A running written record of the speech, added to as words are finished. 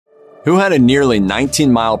Who had a nearly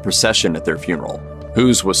 19-mile procession at their funeral?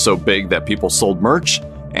 Whose was so big that people sold merch?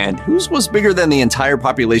 And whose was bigger than the entire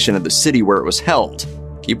population of the city where it was held?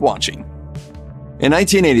 Keep watching. In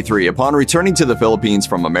 1983, upon returning to the Philippines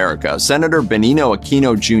from America, Senator Benigno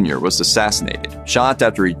Aquino Jr. was assassinated, shot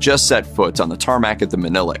after he just set foot on the tarmac at the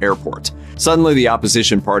Manila airport. Suddenly, the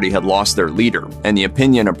opposition party had lost their leader, and the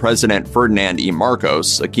opinion of President Ferdinand E.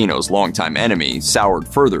 Marcos, Aquino's longtime enemy, soured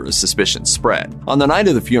further as suspicions spread. On the night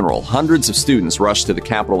of the funeral, hundreds of students rushed to the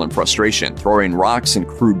Capitol in frustration, throwing rocks and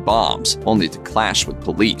crude bombs, only to clash with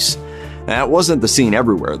police. That wasn't the scene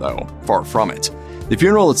everywhere, though. Far from it. The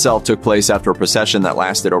funeral itself took place after a procession that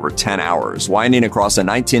lasted over 10 hours, winding across a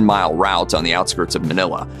 19-mile route on the outskirts of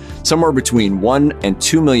Manila. Somewhere between 1 and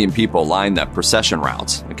 2 million people lined that procession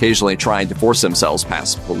route, occasionally trying to force themselves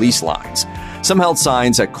past police lines. Some held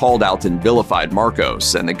signs that called out and vilified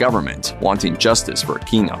Marcos and the government, wanting justice for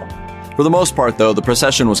Aquino. For the most part, though, the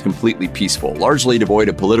procession was completely peaceful, largely devoid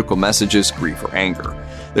of political messages, grief, or anger.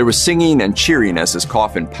 There was singing and cheering as his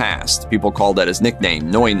coffin passed. People called that his nickname,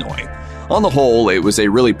 Noy Noy. On the whole, it was a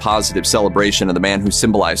really positive celebration of the man who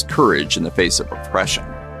symbolized courage in the face of oppression.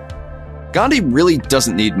 Gandhi really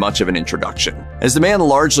doesn't need much of an introduction. As the man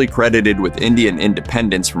largely credited with Indian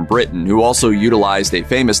independence from Britain, who also utilized a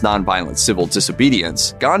famous nonviolent civil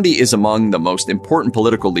disobedience, Gandhi is among the most important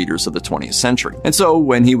political leaders of the 20th century. And so,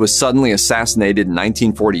 when he was suddenly assassinated in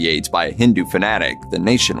 1948 by a Hindu fanatic, the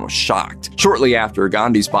nation was shocked. Shortly after,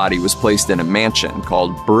 Gandhi's body was placed in a mansion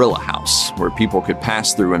called Birla House, where people could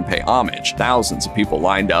pass through and pay homage. Thousands of people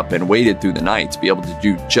lined up and waited through the night to be able to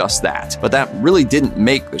do just that. But that really didn't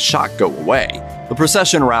make the shock go away. The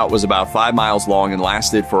procession route was about 5 miles long and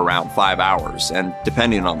lasted for around 5 hours, and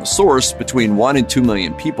depending on the source, between 1 and 2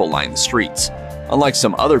 million people lined the streets. Unlike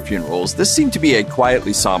some other funerals, this seemed to be a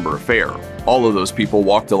quietly somber affair. All of those people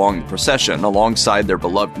walked along the procession alongside their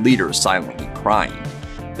beloved leader, silently crying.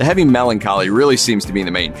 The heavy melancholy really seems to be the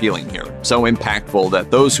main feeling here, so impactful that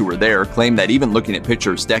those who were there claim that even looking at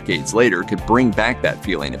pictures decades later could bring back that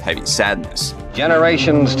feeling of heavy sadness.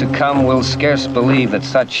 Generations to come will scarce believe that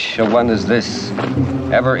such a one as this,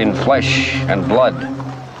 ever in flesh and blood,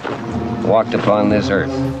 walked upon this earth.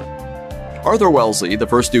 Arthur Wellesley, the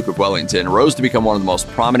first Duke of Wellington, rose to become one of the most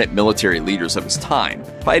prominent military leaders of his time.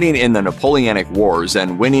 Fighting in the Napoleonic Wars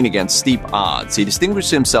and winning against steep odds, he distinguished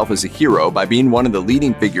himself as a hero by being one of the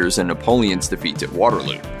leading figures in Napoleon's defeat at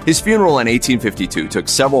Waterloo. His funeral in 1852 took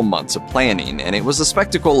several months of planning, and it was a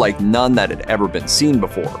spectacle like none that had ever been seen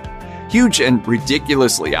before. Huge and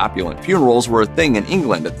ridiculously opulent funerals were a thing in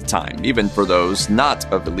England at the time, even for those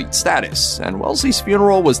not of elite status, and Wellesley's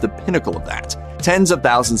funeral was the pinnacle of that. Tens of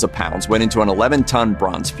thousands of pounds went into an 11-ton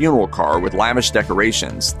bronze funeral car with lavish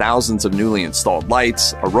decorations, thousands of newly installed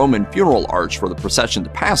lights, a Roman funeral arch for the procession to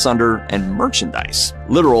pass under, and merchandise.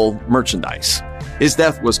 Literal merchandise. His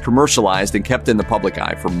death was commercialized and kept in the public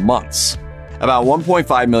eye for months. About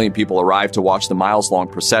 1.5 million people arrived to watch the miles-long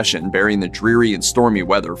procession, bearing the dreary and stormy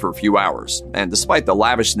weather for a few hours, and despite the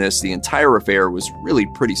lavishness, the entire affair was really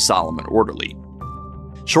pretty solemn and orderly.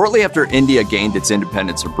 Shortly after India gained its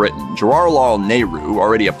independence from Britain, Jawaharlal Nehru,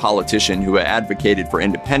 already a politician who had advocated for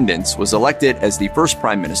independence, was elected as the first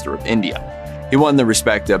Prime Minister of India. He won the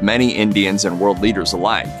respect of many Indians and world leaders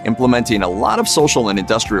alike, implementing a lot of social and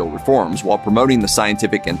industrial reforms while promoting the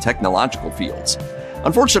scientific and technological fields.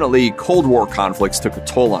 Unfortunately, Cold War conflicts took a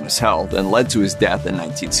toll on his health and led to his death in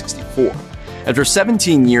 1964. After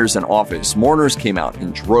 17 years in office, mourners came out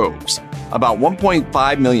in droves. About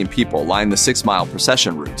 1.5 million people lined the 6-mile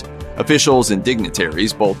procession route. Officials and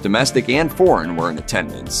dignitaries, both domestic and foreign, were in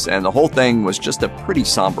attendance, and the whole thing was just a pretty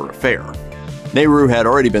somber affair. Nehru had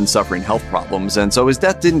already been suffering health problems, and so his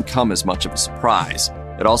death didn't come as much of a surprise.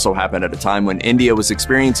 It also happened at a time when India was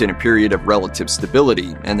experiencing a period of relative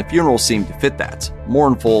stability, and the funeral seemed to fit that,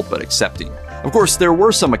 mournful but accepting. Of course, there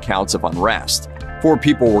were some accounts of unrest. 4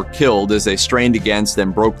 people were killed as they strained against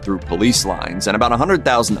and broke through police lines, and about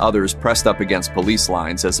 100,000 others pressed up against police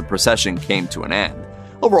lines as the procession came to an end.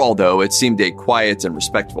 Overall, though, it seemed a quiet and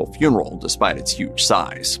respectful funeral despite its huge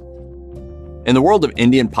size. In the world of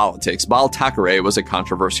Indian politics, Bal Thackeray was a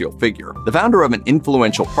controversial figure. The founder of an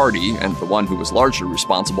influential party, and the one who was largely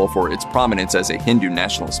responsible for its prominence as a Hindu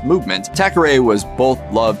nationalist movement, Thackeray was both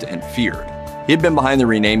loved and feared. He had been behind the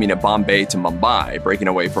renaming of Bombay to Mumbai, breaking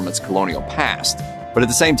away from its colonial past. But at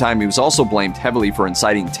the same time, he was also blamed heavily for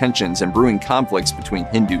inciting tensions and brewing conflicts between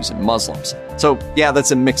Hindus and Muslims. So yeah,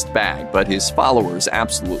 that's a mixed bag, but his followers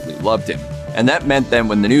absolutely loved him. And that meant that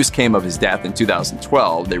when the news came of his death in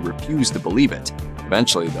 2012, they refused to believe it.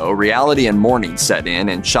 Eventually, though, reality and mourning set in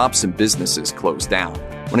and shops and businesses closed down.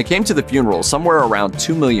 When it came to the funeral, somewhere around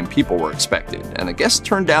 2 million people were expected, and the guests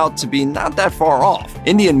turned out to be not that far off.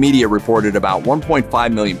 Indian media reported about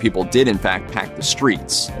 1.5 million people did in fact pack the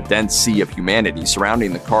streets, a dense sea of humanity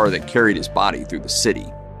surrounding the car that carried his body through the city.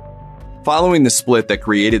 Following the split that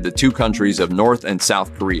created the two countries of North and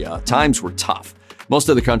South Korea, times were tough. Most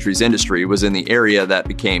of the country's industry was in the area that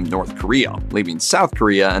became North Korea, leaving South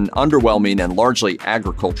Korea an underwhelming and largely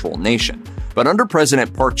agricultural nation. But under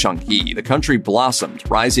President Park Chung-hee, the country blossomed,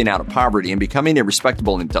 rising out of poverty and becoming a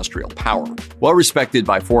respectable industrial power. Well respected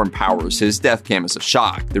by foreign powers, his death came as a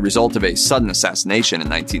shock, the result of a sudden assassination in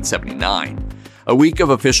 1979. A week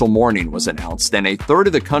of official mourning was announced, and a third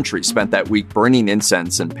of the country spent that week burning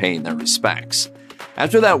incense and paying their respects.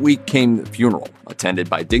 After that week came the funeral, attended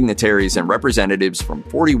by dignitaries and representatives from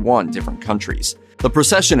 41 different countries. The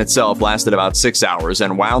procession itself lasted about 6 hours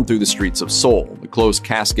and wound through the streets of Seoul, the closed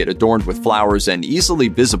casket adorned with flowers and easily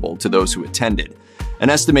visible to those who attended. An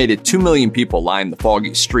estimated 2 million people lined the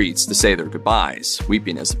foggy streets to say their goodbyes,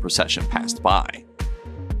 weeping as the procession passed by.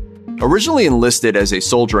 Originally enlisted as a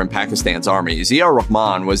soldier in Pakistan's army, Zia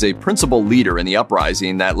Rahman was a principal leader in the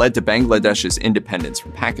uprising that led to Bangladesh's independence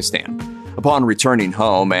from Pakistan. Upon returning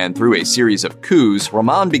home and through a series of coups,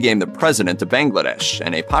 Rahman became the president of Bangladesh,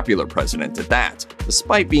 and a popular president at that,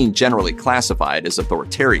 despite being generally classified as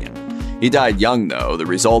authoritarian. He died young, though, the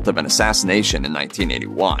result of an assassination in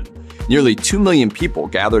 1981. Nearly 2 million people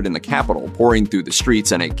gathered in the capital, pouring through the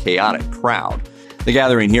streets in a chaotic crowd. The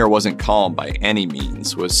gathering here wasn't calm by any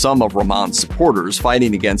means, with some of Rahman's supporters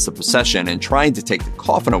fighting against the procession and trying to take the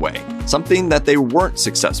coffin away, something that they weren't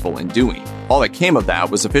successful in doing. All that came of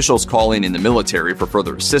that was officials calling in the military for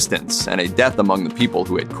further assistance, and a death among the people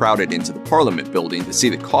who had crowded into the parliament building to see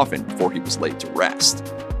the coffin before he was laid to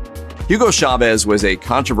rest. Hugo Chavez was a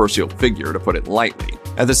controversial figure, to put it lightly.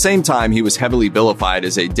 At the same time he was heavily vilified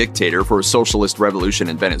as a dictator for a socialist revolution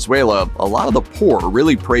in Venezuela, a lot of the poor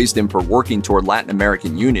really praised him for working toward Latin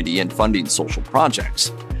American unity and funding social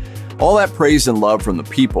projects. All that praise and love from the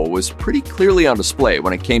people was pretty clearly on display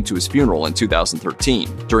when it came to his funeral in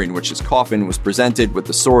 2013, during which his coffin was presented with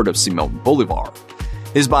the sword of Simón Bolívar.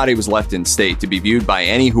 His body was left in state to be viewed by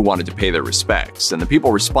any who wanted to pay their respects, and the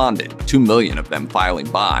people responded, 2 million of them filing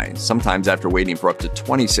by, sometimes after waiting for up to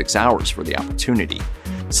 26 hours for the opportunity.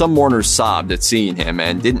 Some mourners sobbed at seeing him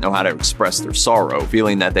and didn't know how to express their sorrow,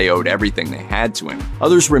 feeling that they owed everything they had to him.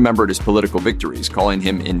 Others remembered his political victories, calling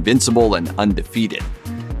him invincible and undefeated.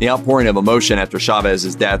 The outpouring of emotion after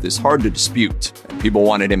Chavez's death is hard to dispute, and people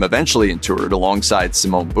wanted him eventually interred alongside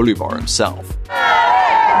Simón Bolívar himself.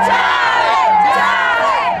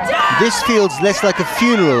 This feels less like a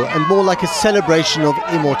funeral and more like a celebration of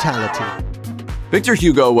immortality. Victor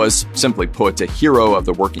Hugo was, simply put, a hero of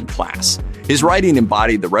the working class. His writing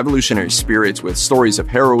embodied the revolutionary spirit with stories of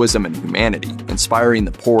heroism and humanity, inspiring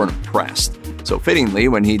the poor and oppressed. So fittingly,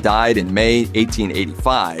 when he died in May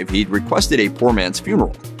 1885, he'd requested a poor man's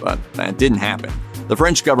funeral, but that didn't happen. The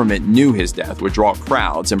French government knew his death would draw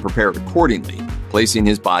crowds and prepared accordingly, placing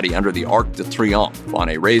his body under the Arc de Triomphe on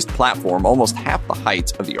a raised platform almost half the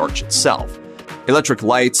height of the arch itself. Electric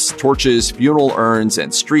lights, torches, funeral urns,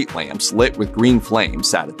 and street lamps lit with green flames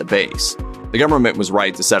sat at the base. The government was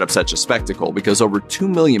right to set up such a spectacle because over 2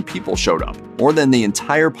 million people showed up, more than the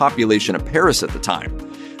entire population of Paris at the time.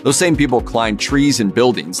 Those same people climbed trees and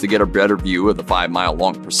buildings to get a better view of the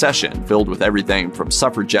 5-mile-long procession filled with everything from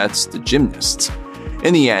suffragettes to gymnasts.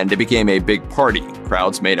 In the end, it became a big party,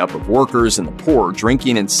 crowds made up of workers and the poor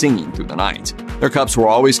drinking and singing through the night. Their cups were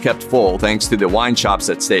always kept full thanks to the wine shops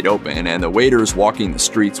that stayed open and the waiters walking the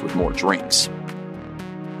streets with more drinks.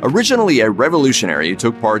 Originally a revolutionary who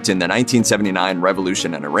took part in the 1979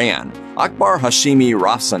 revolution in Iran, Akbar Hashemi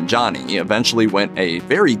Rafsanjani eventually went a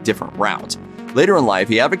very different route. Later in life,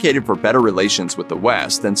 he advocated for better relations with the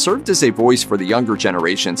West and served as a voice for the younger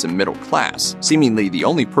generations and middle class, seemingly the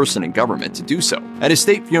only person in government to do so. At his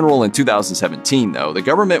state funeral in 2017, though, the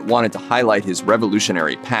government wanted to highlight his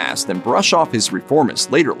revolutionary past and brush off his reformist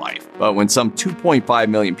later life. But when some 2.5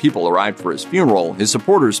 million people arrived for his funeral, his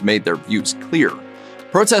supporters made their views clear.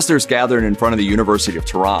 Protesters gathered in front of the University of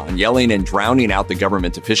Tehran, yelling and drowning out the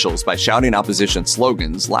government officials by shouting opposition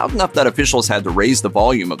slogans loud enough that officials had to raise the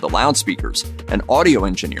volume of the loudspeakers, and audio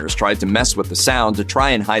engineers tried to mess with the sound to try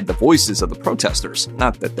and hide the voices of the protesters,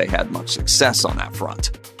 not that they had much success on that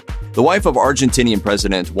front. The wife of Argentinian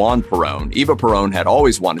President Juan Perón, Eva Perón had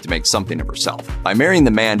always wanted to make something of herself. By marrying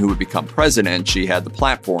the man who would become president, she had the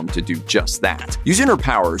platform to do just that. Using her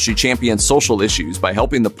power, she championed social issues by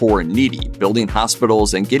helping the poor and needy, building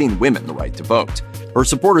hospitals, and getting women the right to vote. Her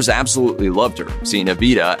supporters absolutely loved her, seeing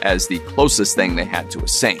Evita as the closest thing they had to a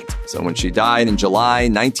saint. So when she died in July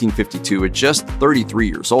 1952 at just 33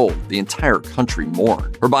 years old, the entire country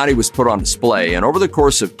mourned. Her body was put on display, and over the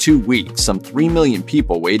course of 2 weeks, some 3 million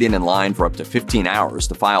people waited in line for up to 15 hours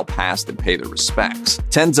to file past and pay their respects.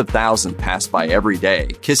 Tens of thousands passed by every day,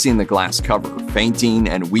 kissing the glass cover, fainting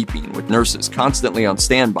and weeping, with nurses constantly on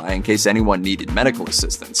standby in case anyone needed medical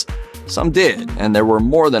assistance. Some did, and there were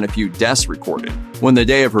more than a few deaths recorded. When the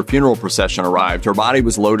day of her funeral procession arrived, her body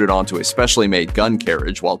was loaded onto a specially made gun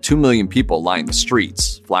carriage while 2 million people lined the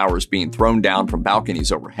streets, flowers being thrown down from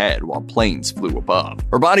balconies overhead while planes flew above.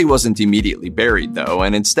 Her body wasn't immediately buried, though,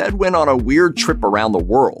 and instead went on a weird trip around the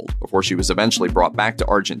world before she was eventually brought back to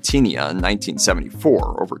Argentina in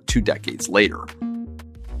 1974, over 2 decades later.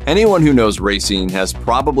 Anyone who knows racing has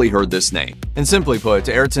probably heard this name. And simply put,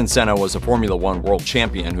 Ayrton Senna was a Formula One world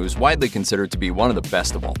champion who's widely considered to be one of the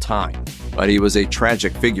best of all time. But he was a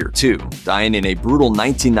tragic figure too, dying in a brutal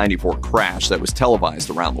 1994 crash that was televised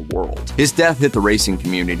around the world. His death hit the racing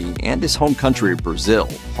community and his home country of Brazil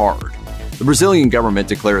hard. The Brazilian government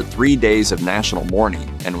declared 3 days of national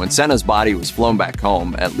mourning, and when Senna's body was flown back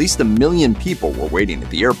home, at least 1 million people were waiting at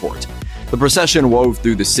the airport. The procession wove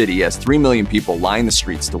through the city as 3 million people lined the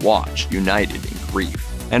streets to watch, united in grief.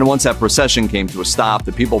 And once that procession came to a stop,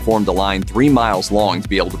 the people formed a line 3 miles long to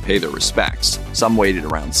be able to pay their respects. Some waited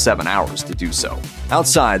around 7 hours to do so.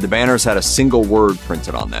 Outside, the banners had a single word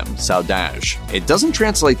printed on them, saudade. It doesn't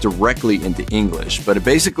translate directly into English, but it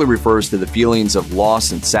basically refers to the feelings of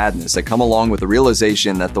loss and sadness that come along with the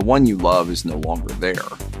realization that the one you love is no longer there.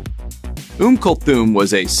 Kulthum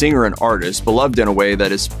was a singer and artist beloved in a way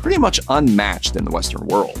that is pretty much unmatched in the Western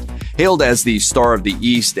world. Hailed as the Star of the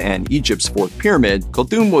East and Egypt's fourth pyramid,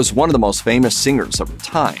 Kulthum was one of the most famous singers of her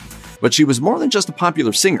time. But she was more than just a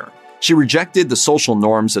popular singer. She rejected the social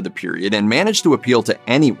norms of the period and managed to appeal to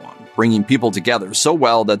anyone, bringing people together so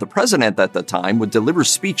well that the president at the time would deliver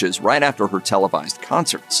speeches right after her televised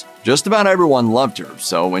concerts. Just about everyone loved her,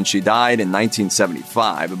 so when she died in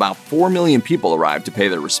 1975, about 4 million people arrived to pay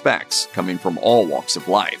their respects, coming from all walks of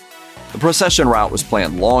life. The procession route was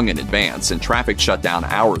planned long in advance, and traffic shut down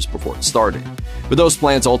hours before it started. But those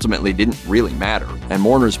plans ultimately didn't really matter, and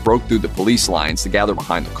mourners broke through the police lines to gather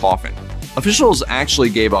behind the coffin. Officials actually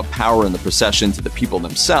gave up power in the procession to the people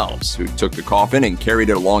themselves, who took the coffin and carried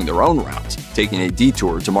it along their own route, taking a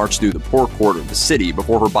detour to march through the poor quarter of the city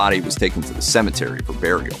before her body was taken to the cemetery for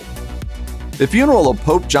burial. The funeral of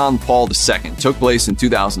Pope John Paul II took place in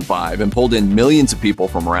 2005 and pulled in millions of people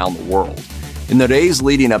from around the world. In the days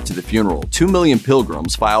leading up to the funeral, 2 million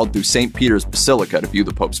pilgrims filed through St. Peter's Basilica to view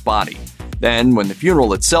the Pope's body. Then, when the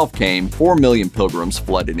funeral itself came, 4 million pilgrims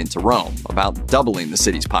flooded into Rome, about doubling the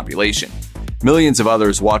city's population. Millions of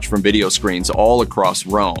others watched from video screens all across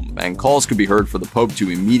Rome, and calls could be heard for the Pope to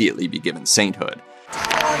immediately be given sainthood.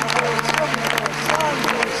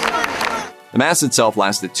 The Mass itself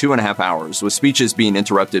lasted 2.5 hours, with speeches being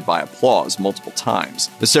interrupted by applause multiple times.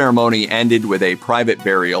 The ceremony ended with a private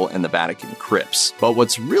burial in the Vatican crypts. But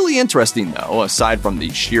what's really interesting, though, aside from the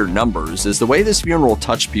sheer numbers, is the way this funeral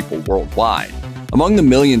touched people worldwide. Among the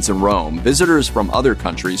millions in Rome, visitors from other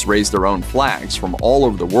countries raised their own flags from all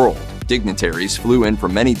over the world. Dignitaries flew in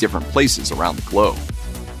from many different places around the globe.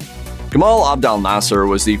 Gamal Abdel Nasser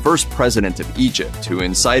was the first president of Egypt who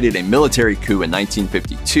incited a military coup in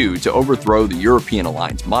 1952 to overthrow the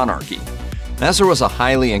European-aligned monarchy. Nasser was a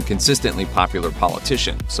highly and consistently popular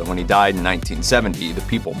politician, so when he died in 1970, the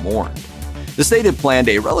people mourned. The state had planned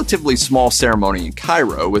a relatively small ceremony in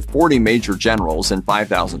Cairo with 40 major generals and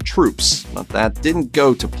 5,000 troops, but that didn't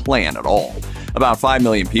go to plan at all. About 5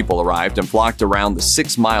 million people arrived and flocked around the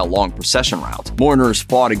 6-mile-long procession route. Mourners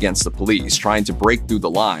fought against the police, trying to break through the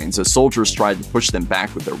lines as soldiers tried to push them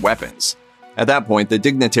back with their weapons. At that point, the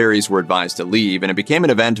dignitaries were advised to leave, and it became an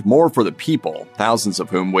event more for the people, thousands of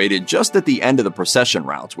whom waited just at the end of the procession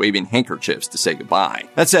route, waving handkerchiefs to say goodbye.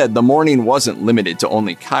 That said, the mourning wasn't limited to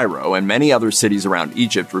only Cairo, and many other cities around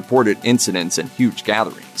Egypt reported incidents and huge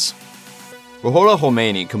gatherings. Ruhollah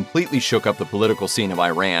Khomeini completely shook up the political scene of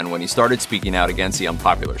Iran when he started speaking out against the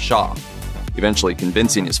unpopular Shah, eventually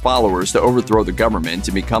convincing his followers to overthrow the government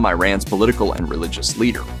and become Iran's political and religious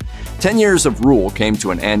leader. 10 years of rule came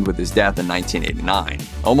to an end with his death in 1989.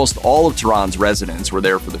 Almost all of Tehran's residents were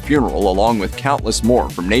there for the funeral, along with countless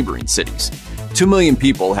more from neighboring cities. 2 million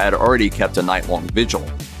people had already kept a night-long vigil.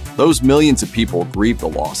 Those millions of people grieved the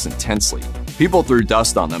loss intensely. People threw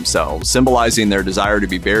dust on themselves, symbolizing their desire to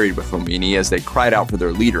be buried with Khomeini as they cried out for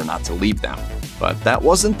their leader not to leave them. But that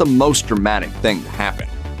wasn't the most dramatic thing to happen.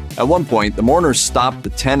 At one point, the mourners stopped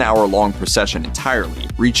the 10-hour-long procession entirely,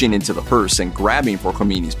 reaching into the hearse and grabbing for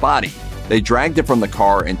Khomeini's body. They dragged it from the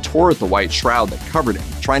car and tore at the white shroud that covered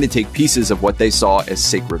him, trying to take pieces of what they saw as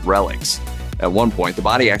sacred relics. At one point, the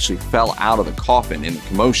body actually fell out of the coffin in the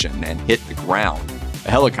commotion and hit the ground.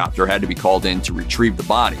 A helicopter had to be called in to retrieve the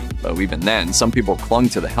body, though even then, some people clung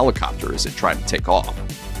to the helicopter as it tried to take off.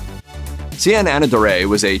 C.N. Annadurey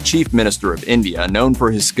was a chief minister of India known for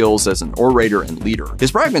his skills as an orator and leader.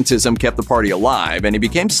 His pragmatism kept the party alive, and he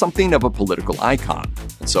became something of a political icon.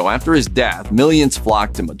 And so after his death, millions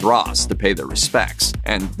flocked to Madras to pay their respects.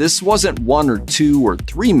 And this wasn't 1 or 2 or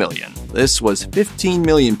 3 million. This was 15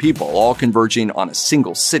 million people all converging on a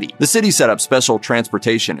single city. The city set up special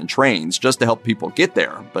transportation and trains just to help people get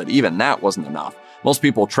there, but even that wasn't enough. Most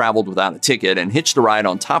people traveled without a ticket and hitched a ride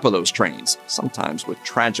on top of those trains, sometimes with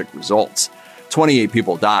tragic results. 28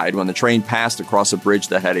 people died when the train passed across a bridge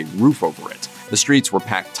that had a roof over it. The streets were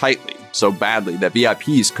packed tightly, so badly that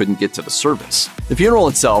VIPs couldn't get to the service. The funeral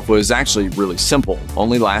itself was actually really simple,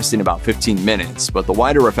 only lasting about 15 minutes, but the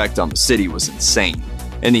wider effect on the city was insane.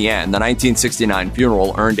 In the end, the 1969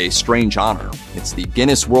 funeral earned a strange honor. It's the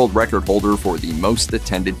Guinness World Record holder for the most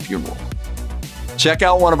attended funeral. Check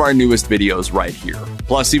out one of our newest videos right here.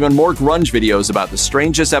 Plus, even more grunge videos about the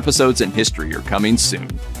strangest episodes in history are coming soon.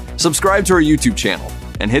 Subscribe to our YouTube channel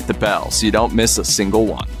and hit the bell so you don't miss a single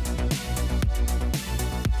one.